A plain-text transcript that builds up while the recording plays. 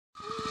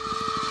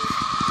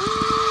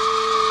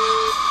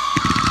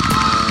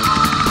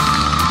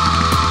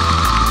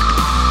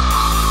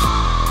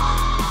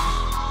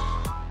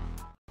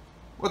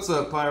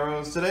up,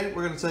 Pyros? Today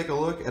we're going to take a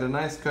look at a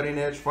nice cutting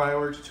edge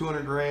fireworks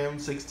 200 gram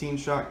 16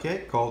 shot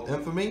cake called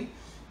Infamy.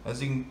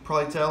 As you can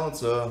probably tell,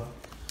 it's a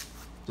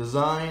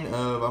design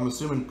of, I'm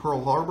assuming,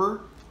 Pearl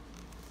Harbor.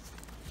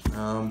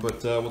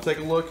 We'll take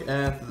a look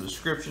at the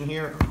description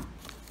here.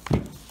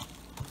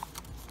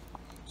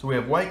 So we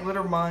have white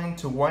glitter mine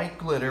to white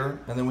glitter,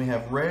 and then we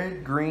have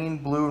red, green,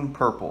 blue, and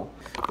purple.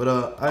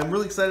 But I'm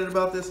really excited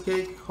about this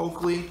cake,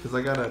 hopefully, because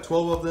I got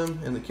 12 of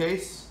them in the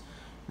case.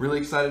 Really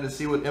excited to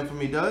see what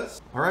Infamy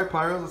does. Alright,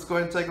 Pyro, let's go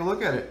ahead and take a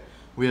look at it.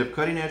 We have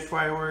cutting edge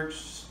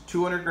fireworks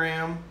 200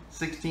 gram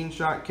 16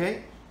 shot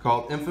cake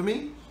called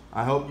Infamy.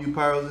 I hope you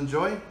Pyros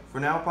enjoy.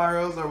 For now,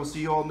 Pyros, I will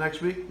see you all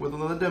next week with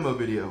another demo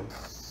video.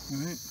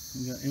 Alright,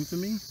 we got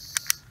Infamy.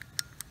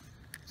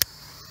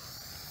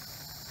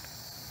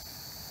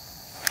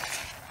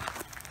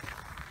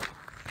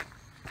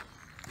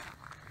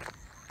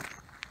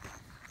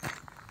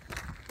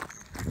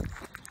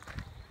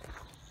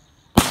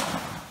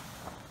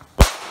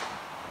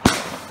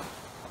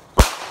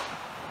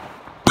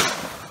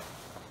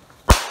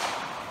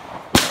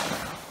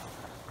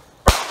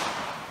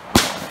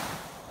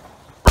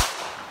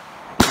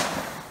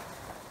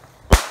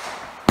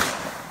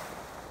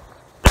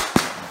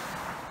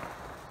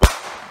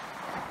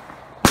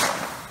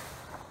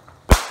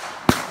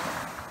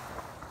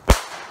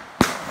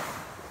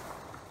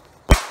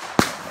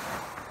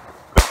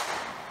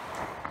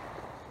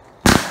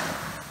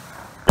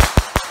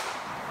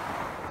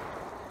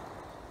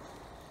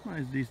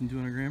 Nice, decent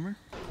 200 grammer.